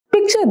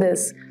Picture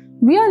this.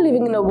 We are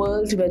living in a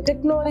world where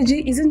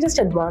technology isn't just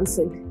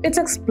advancing, it's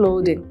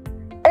exploding.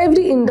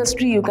 Every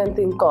industry you can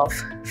think of,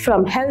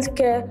 from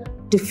healthcare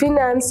to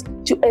finance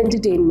to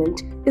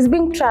entertainment, is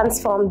being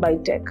transformed by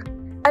tech.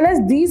 And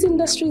as these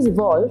industries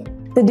evolve,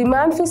 the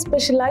demand for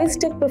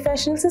specialized tech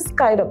professionals is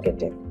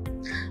skyrocketing.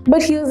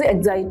 But here's the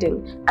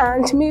exciting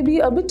and maybe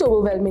a bit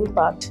overwhelming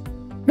part.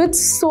 With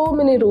so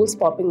many roles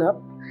popping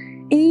up,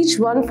 each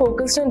one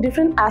focused on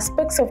different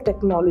aspects of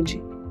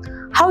technology,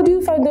 how do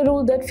you find the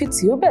role that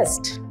fits you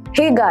best?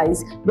 Hey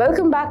guys,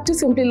 welcome back to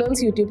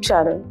Simplilearn's YouTube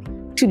channel.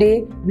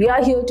 Today, we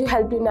are here to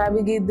help you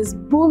navigate this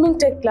booming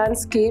tech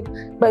landscape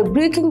by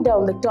breaking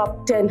down the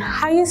top 10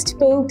 highest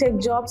paying tech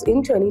jobs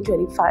in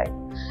 2025.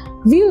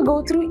 We'll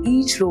go through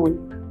each role,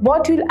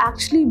 what you'll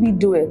actually be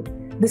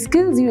doing, the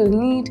skills you'll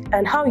need,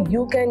 and how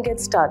you can get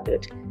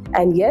started.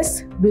 And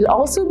yes, we'll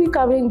also be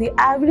covering the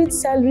average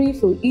salary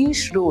for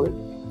each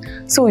role,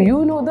 so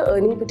you know the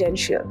earning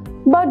potential.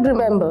 But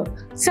remember,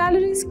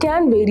 salaries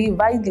can vary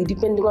widely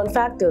depending on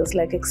factors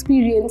like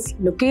experience,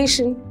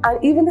 location,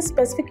 and even the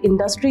specific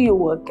industry you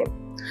work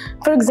in.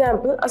 For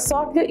example, a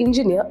software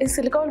engineer in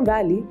Silicon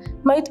Valley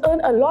might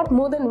earn a lot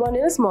more than one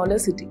in a smaller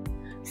city.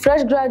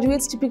 Fresh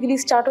graduates typically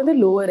start on the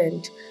lower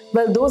end,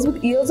 while those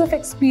with years of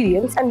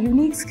experience and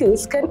unique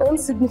skills can earn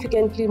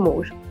significantly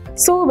more.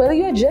 So whether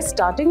you're just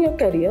starting your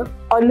career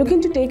or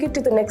looking to take it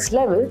to the next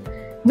level,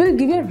 we'll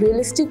give you a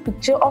realistic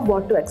picture of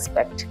what to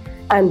expect.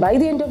 And by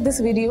the end of this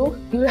video,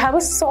 you'll have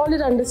a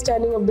solid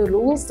understanding of the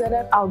roles that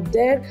are out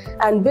there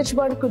and which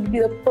one could be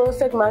the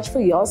perfect match for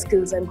your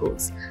skills and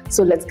goals.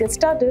 So let's get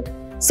started.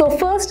 So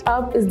first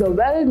up is the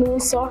well-known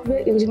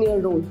software engineer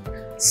role.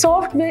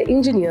 Software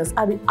engineers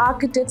are the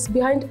architects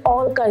behind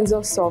all kinds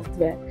of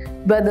software,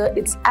 whether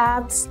it's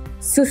apps,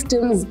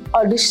 systems,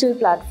 or digital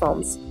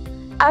platforms.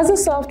 As a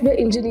software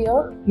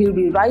engineer, you'll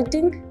be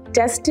writing,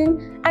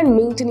 testing, and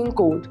maintaining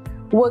code,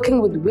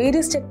 working with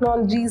various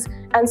technologies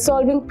and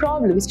solving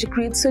problems to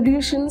create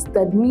solutions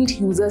that meet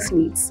users'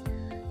 needs.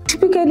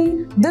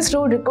 Typically, this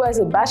role requires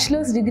a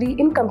bachelor's degree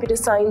in computer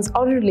science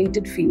or a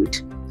related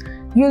field.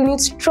 You'll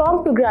need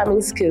strong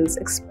programming skills,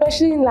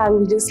 especially in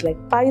languages like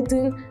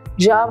Python,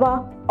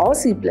 Java, or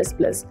C++,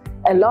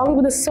 along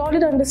with a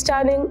solid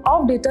understanding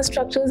of data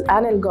structures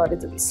and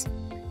algorithms.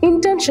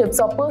 Internships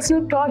or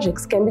personal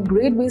projects can be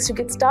great ways to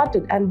get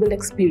started and build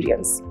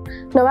experience.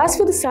 Now, as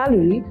for the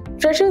salary,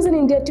 freshers in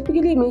India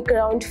typically make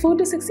around 4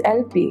 to 6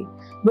 LPA,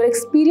 where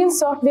experienced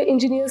software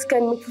engineers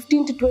can make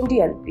 15 to 20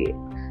 LPA.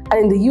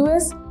 And in the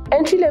US,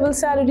 entry-level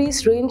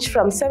salaries range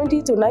from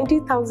 $70,000 to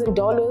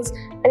 $90,000,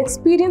 and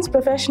experienced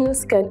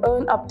professionals can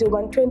earn up to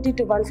 $120,000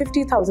 to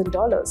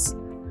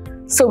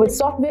 $150,000. So with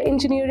software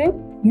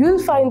engineering,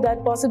 you'll find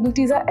that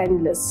possibilities are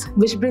endless,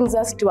 which brings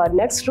us to our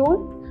next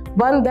role,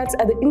 one that's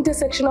at the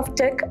intersection of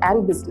tech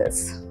and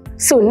business.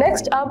 So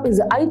next up is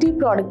the IT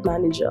product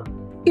manager.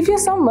 If you're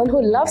someone who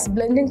loves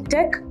blending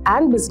tech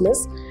and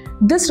business,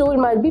 this role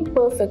might be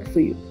perfect for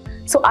you.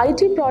 So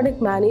IT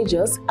product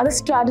managers are the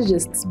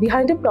strategists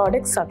behind a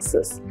product's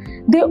success.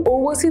 They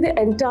oversee the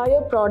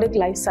entire product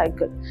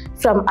lifecycle,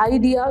 from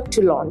idea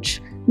to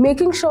launch,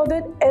 making sure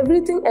that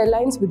everything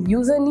aligns with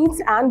user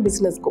needs and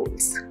business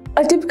goals.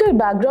 A typical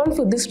background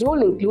for this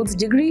role includes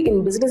degree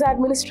in business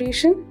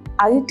administration,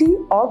 IT,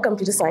 or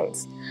computer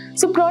science.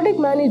 So product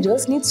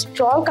managers need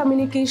strong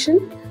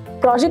communication,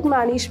 project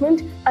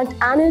management, and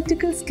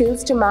analytical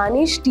skills to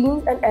manage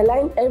teams and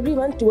align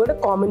everyone toward a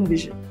common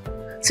vision.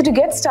 So to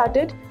get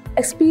started,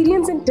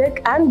 experience in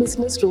tech and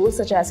business roles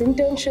such as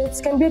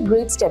internships can be a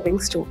great stepping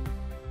stone.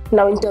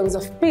 Now in terms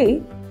of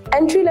pay,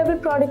 entry-level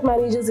product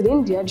managers in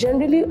India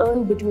generally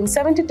earn between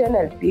 7 to 10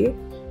 LPA,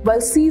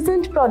 while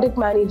seasoned product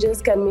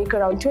managers can make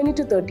around 20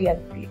 to 30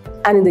 LPA.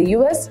 And in the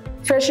US,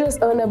 freshers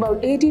earn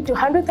about $80,000 to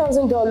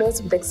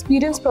 $100,000, with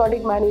experienced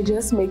product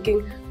managers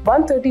making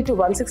 $130,000 to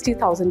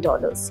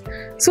 $160,000.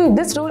 So if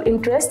this role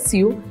interests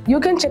you, you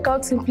can check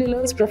out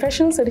Simplilearn's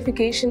professional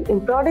certification in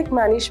product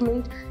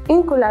management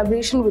in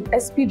collaboration with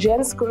SP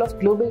Jain School of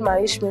Global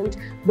Management,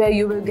 where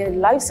you will get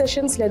live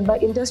sessions led by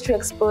industry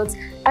experts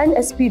and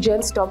SP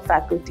Jain's top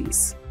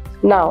faculties.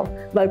 Now,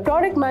 while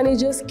product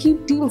managers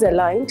keep teams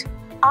aligned,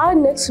 our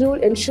next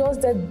role ensures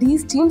that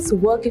these teams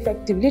work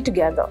effectively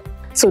together.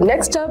 So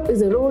next up is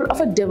the role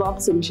of a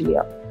DevOps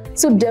engineer.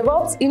 So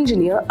DevOps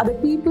engineer are the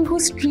people who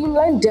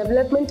streamline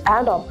development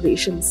and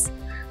operations.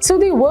 So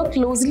they work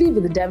closely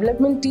with the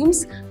development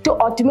teams to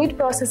automate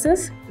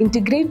processes,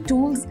 integrate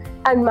tools,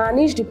 and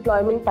manage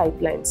deployment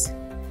pipelines.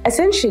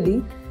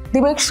 Essentially,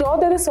 they make sure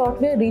that the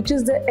software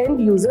reaches the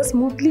end user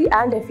smoothly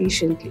and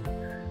efficiently.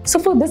 So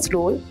for this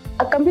role,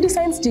 a computer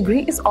science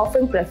degree is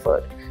often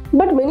preferred,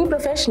 but many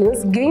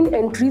professionals gain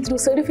entry through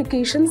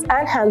certifications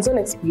and hands-on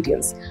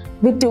experience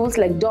with tools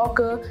like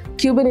Docker,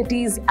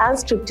 Kubernetes, and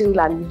scripting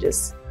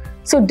languages.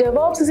 So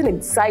DevOps is an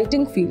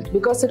exciting field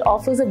because it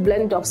offers a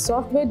blend of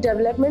software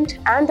development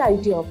and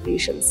IT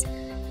operations,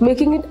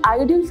 making it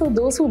ideal for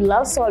those who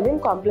love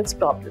solving complex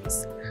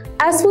problems.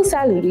 As for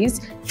salaries,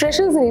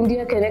 freshers in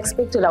India can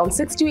expect around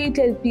 6 to 8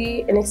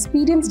 LPA and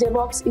experienced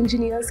DevOps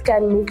engineers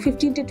can make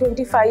 15 to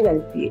 25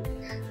 LPA.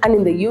 And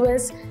in the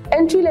US,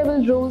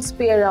 entry-level roles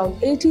pay around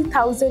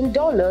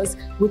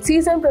 $80,000 with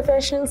seasoned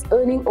professionals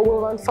earning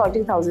over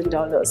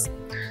 $140,000.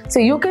 So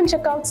you can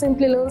check out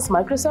Simplilearn's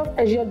Microsoft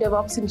Azure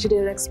DevOps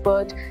Engineer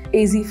Expert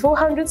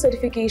AZ400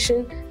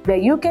 certification, where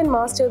you can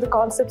master the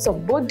concepts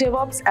of both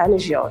DevOps and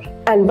Azure.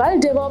 And while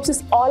DevOps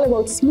is all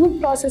about smooth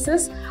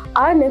processes,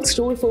 our next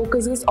role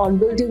focuses on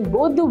building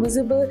both the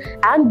visible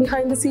and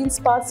behind-the-scenes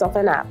parts of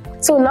an app.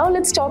 So now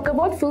let's talk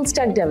about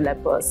full-stack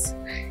developers.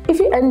 If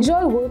you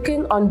enjoy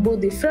working on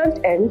both the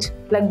front end,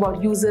 like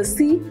what users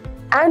see,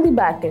 and the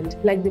back end,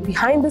 like the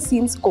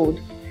behind-the-scenes code,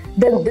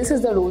 then this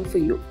is the role for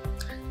you.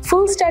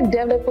 Full-stack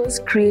developers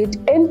create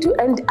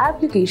end-to-end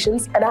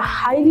applications and are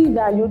highly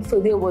valued for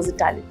their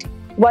versatility.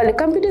 While a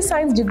computer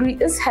science degree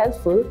is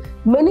helpful,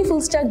 many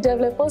full-stack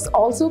developers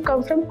also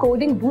come from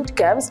coding boot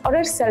camps or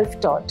are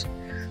self-taught.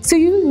 So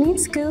you will need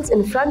skills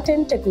in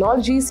front-end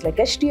technologies like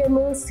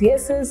HTML,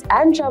 CSS,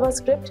 and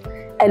JavaScript,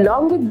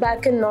 along with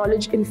back-end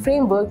knowledge in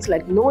frameworks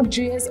like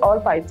Node.js or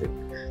Python.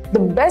 The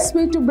best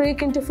way to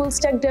break into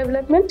full-stack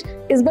development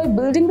is by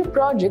building the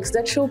projects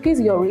that showcase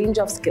your range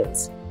of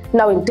skills.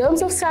 Now, in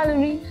terms of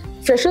salary,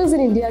 freshers in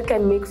India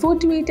can make 4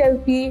 to 8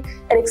 LPA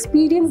and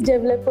experienced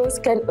developers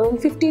can earn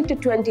 15 to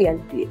 20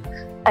 LPA.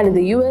 And in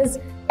the US,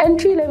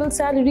 entry-level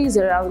salaries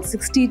are around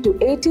 $60,000 to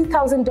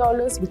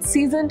 $80,000 with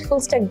seasoned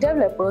full-stack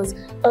developers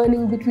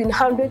earning between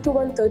 $100,000 to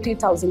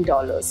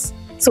 $130,000.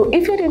 So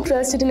if you're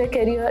interested in a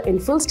career in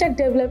full-stack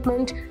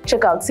development,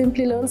 check out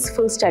Simplilearn's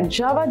Full-Stack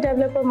Java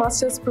Developer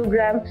Masters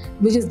program,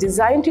 which is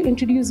designed to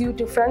introduce you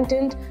to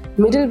front-end,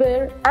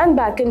 middleware, and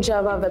back-end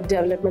Java web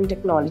development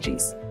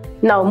technologies.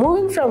 Now,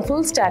 moving from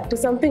full-stack to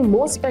something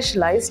more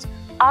specialized,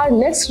 our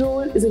next role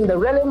is in the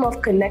realm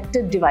of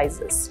connected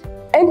devices.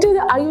 Enter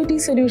the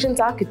IOT Solutions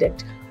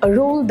Architect, a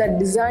role that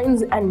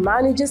designs and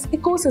manages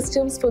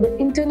ecosystems for the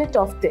Internet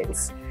of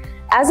Things.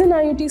 As an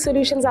IoT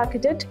Solutions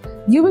Architect,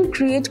 you will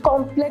create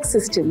complex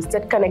systems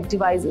that connect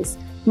devices,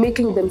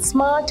 making them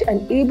smart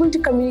and able to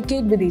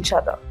communicate with each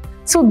other.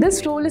 So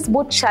this role is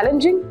both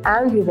challenging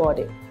and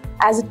rewarding,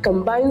 as it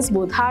combines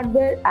both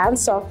hardware and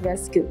software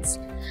skills.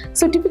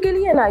 So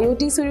typically, an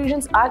IoT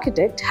Solutions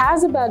Architect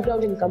has a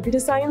background in computer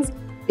science,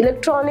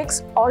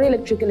 electronics, or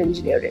electrical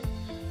engineering.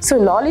 So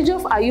knowledge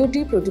of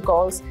IoT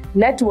protocols,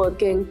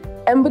 networking,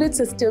 embedded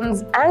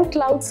systems, and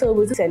cloud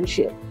services is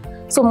essential.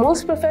 So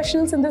most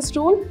professionals in this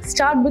role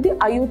start with the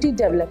IoT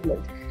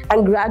development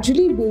and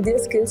gradually build their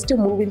skills to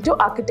move into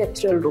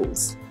architectural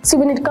roles. So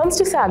when it comes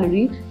to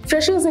salary,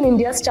 freshers in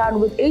India start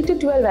with 8 to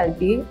 12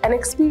 LPA and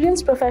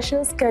experienced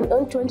professionals can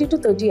earn 20 to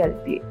 30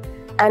 LPA.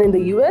 And in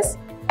the US,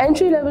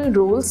 entry-level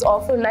roles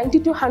offer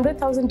 $90,000 to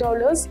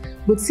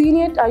 $100,000 with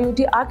senior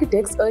IoT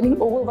architects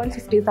earning over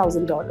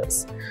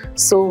 $150,000.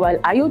 So while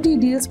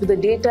IoT deals with the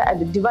data at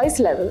the device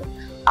level,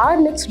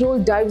 our next role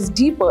dives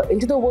deeper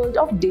into the world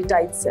of data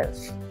itself.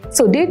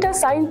 So data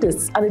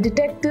scientists are the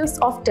detectives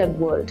of tech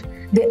world.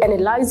 They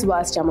analyze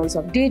vast amounts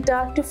of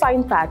data to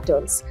find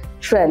patterns,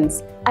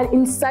 trends, and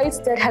insights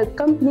that help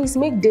companies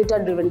make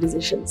data-driven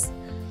decisions.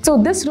 So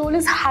this role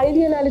is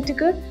highly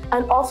analytical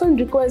and often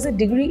requires a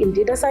degree in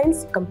data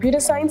science, computer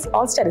science,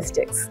 or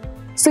statistics.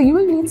 So you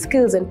will need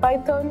skills in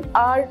Python,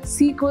 R,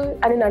 SQL,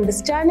 and an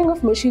understanding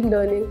of machine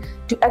learning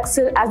to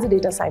excel as a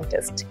data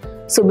scientist.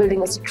 So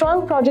building a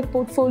strong project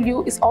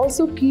portfolio is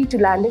also key to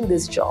landing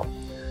this job.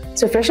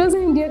 So freshers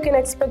in India can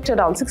expect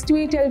around 6 to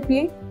 8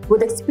 LPA,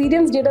 with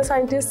experienced data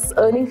scientists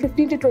earning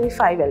 15 to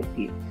 25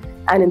 LPA.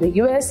 And in the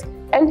US,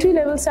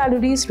 entry-level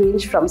salaries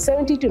range from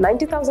 $70,000 to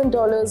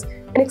 $90,000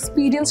 and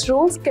experienced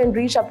roles can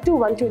reach up to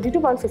 $120,000 to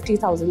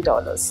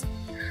 $150,000.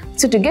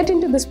 So to get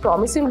into this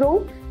promising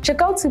role,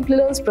 check out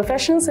Simplilearn's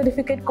professional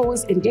certificate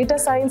course in data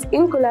science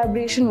in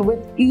collaboration with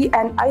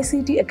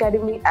E&ICT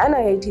Academy and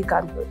IIT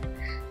Kanpur.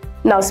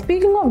 Now,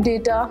 speaking of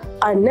data,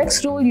 our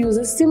next role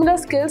uses similar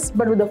skills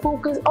but with a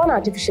focus on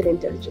artificial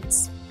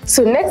intelligence.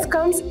 So next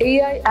comes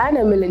AI and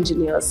ML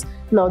engineers.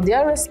 Now they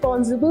are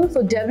responsible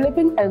for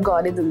developing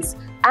algorithms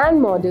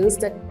and models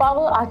that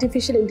power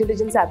artificial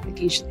intelligence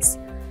applications.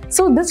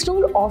 So this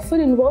role often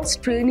involves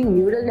training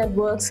neural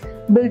networks,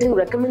 building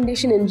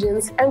recommendation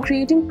engines, and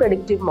creating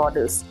predictive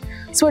models.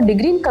 So a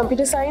degree in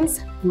computer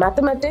science,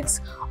 mathematics,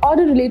 or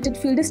a related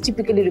field is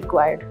typically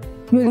required.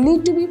 You will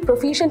need to be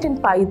proficient in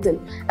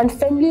Python and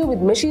familiar with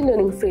machine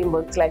learning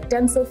frameworks like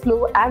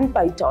TensorFlow and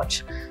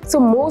PyTorch. So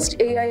most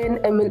AI and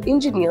ML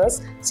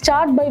engineers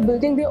start by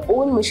building their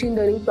own machine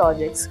learning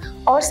projects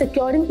or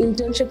securing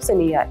internships in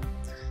AI.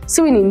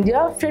 So in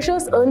India,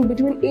 freshers earn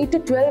between 8 to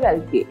 12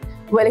 LPA,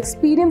 while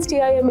experienced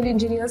AI/ML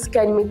engineers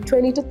can make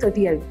 20 to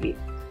 30 LPA.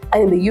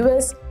 And in the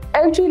US,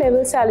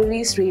 entry-level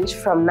salaries range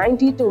from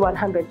 $90,000 to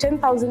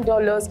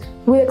 $110,000,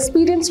 with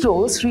experienced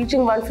roles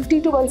reaching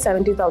 $150,000 to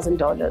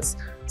 $170,000.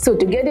 So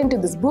to get into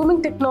this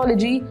booming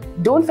technology,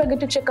 don't forget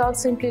to check out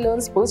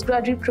Simplilearn's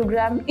postgraduate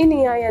program in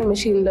AI and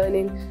machine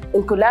learning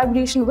in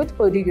collaboration with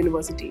Purdue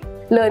University.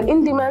 Learn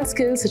in-demand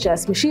skills such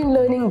as machine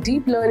learning,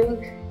 deep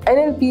learning,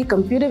 NLP,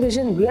 computer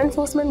vision,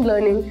 reinforcement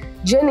learning,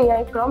 Gen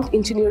AI, prompt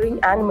engineering,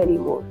 and many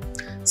more.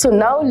 So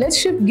now let's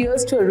shift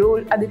gears to a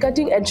role at the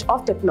cutting edge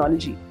of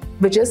technology.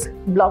 which is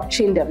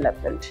blockchain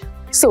development.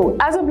 So,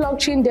 as a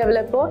blockchain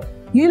developer,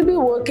 you'll be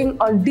working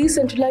on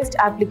decentralized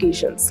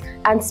applications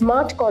and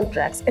smart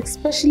contracts,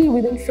 especially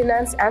within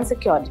finance and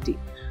security.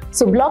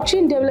 So,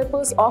 blockchain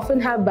developers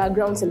often have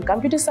backgrounds in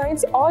computer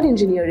science or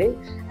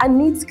engineering and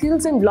need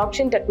skills in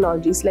blockchain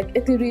technologies like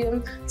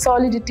Ethereum,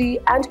 Solidity,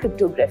 and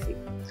cryptography.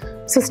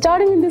 So,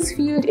 starting in this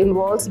field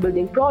involves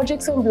building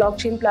projects on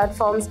blockchain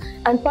platforms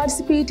and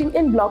participating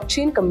in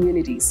blockchain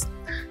communities.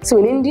 So,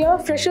 in India,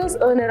 freshers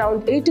earn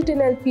around 8 to 10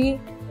 LPA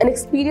and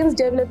experienced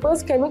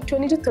developers can make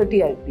 20 to 30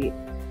 LPA.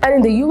 And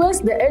in the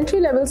US, the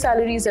entry-level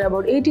salaries are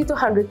about $80,000 to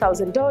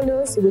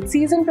 $100,000, with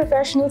seasoned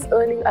professionals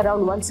earning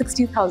around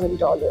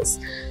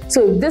 $160,000.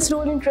 So if this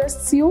role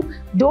interests you,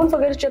 don't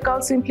forget to check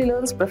out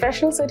Simplilearn's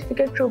professional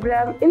certificate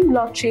program in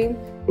blockchain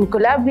in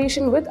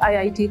collaboration with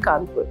IIT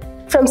Kanpur.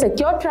 From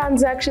secure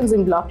transactions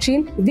in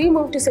blockchain, we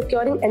move to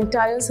securing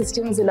entire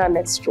systems in our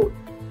next role.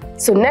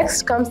 So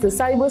next comes the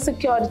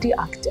cybersecurity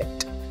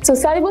architect. So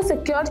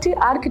cybersecurity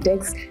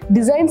architects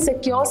design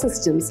secure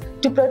systems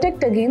to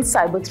protect against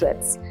cyber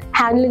threats,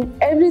 handling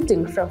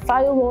everything from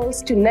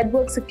firewalls to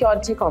network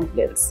security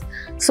compliance.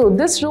 So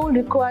this role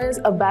requires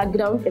a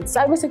background in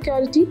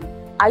cybersecurity,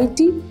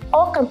 IT,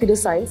 or computer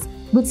science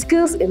with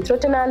skills in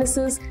threat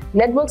analysis,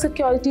 network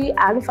security,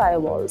 and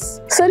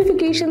firewalls.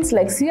 Certifications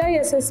like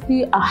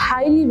CISSP are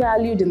highly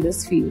valued in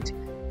this field.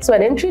 So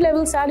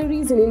entry-level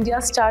salaries in India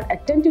start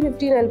at 10 to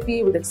 15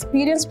 LPA with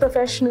experienced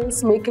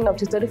professionals making up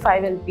to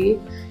 35 LPA.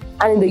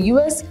 And in the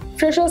US,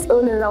 freshers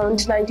earn around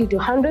 $90,000 to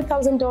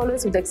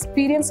 $100,000 with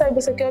experienced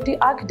cybersecurity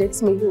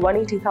architects making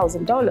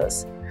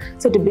 $180,000.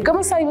 So to become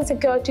a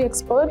cybersecurity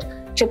expert,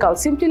 check out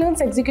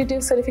Simplilearn's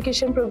executive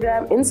certification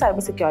program in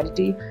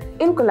cybersecurity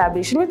in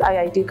collaboration with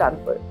IIT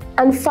Kanpur.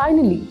 And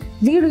finally,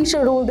 we reach a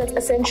role that's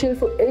essential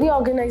for any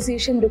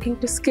organization looking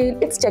to scale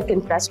its tech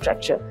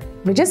infrastructure,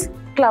 which is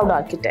cloud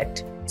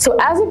architect. So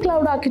as a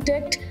cloud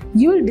architect,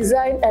 you will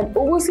design and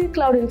oversee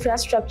cloud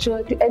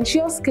infrastructure to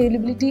ensure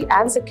scalability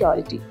and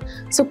security.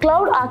 So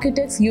cloud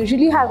architects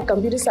usually have a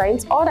computer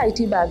science or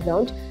IT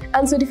background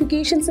and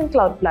certifications in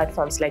cloud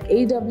platforms like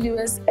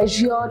AWS,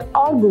 Azure,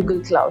 or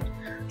Google Cloud.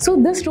 So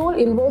this role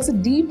involves a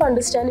deep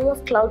understanding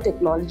of cloud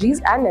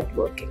technologies and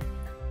networking.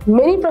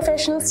 Many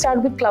professionals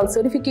start with cloud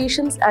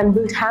certifications and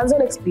build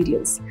hands-on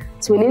experience.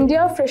 So in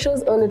India,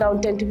 freshers earn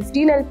around 10 to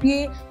 15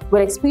 LPA,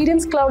 where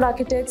experienced cloud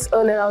architects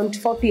earn around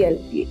 40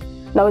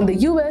 LPA. Now in the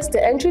US,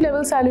 the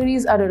entry-level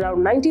salaries are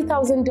around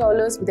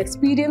 $90,000 with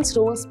experienced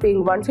roles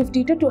paying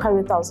 $150,000 to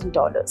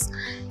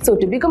 $200,000. So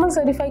to become a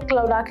certified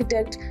cloud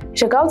architect,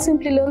 check out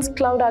Simplilearn's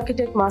Cloud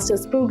Architect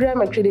Master's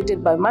Program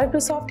accredited by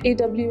Microsoft,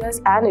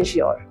 AWS, and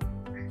Azure,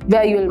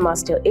 where you will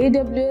master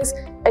AWS,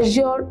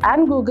 Azure,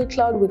 and Google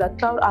Cloud with our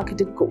Cloud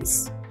Architect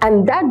course.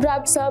 And that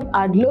wraps up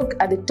our look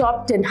at the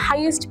top 10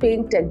 highest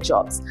paying tech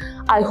jobs.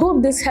 I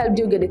hope this helped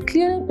you get a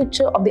clearer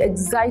picture of the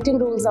exciting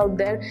roles out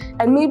there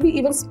and maybe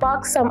even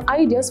spark some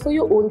ideas for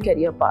your own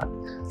career path.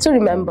 So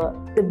remember,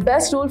 the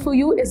best role for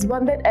you is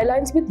one that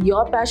aligns with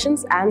your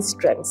passions and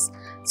strengths.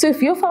 So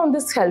if you found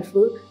this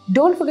helpful,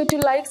 don't forget to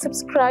like,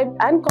 subscribe,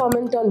 and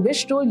comment on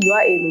which role you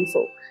are aiming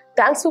for.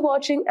 Thanks for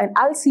watching, and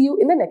I'll see you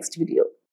in the next video.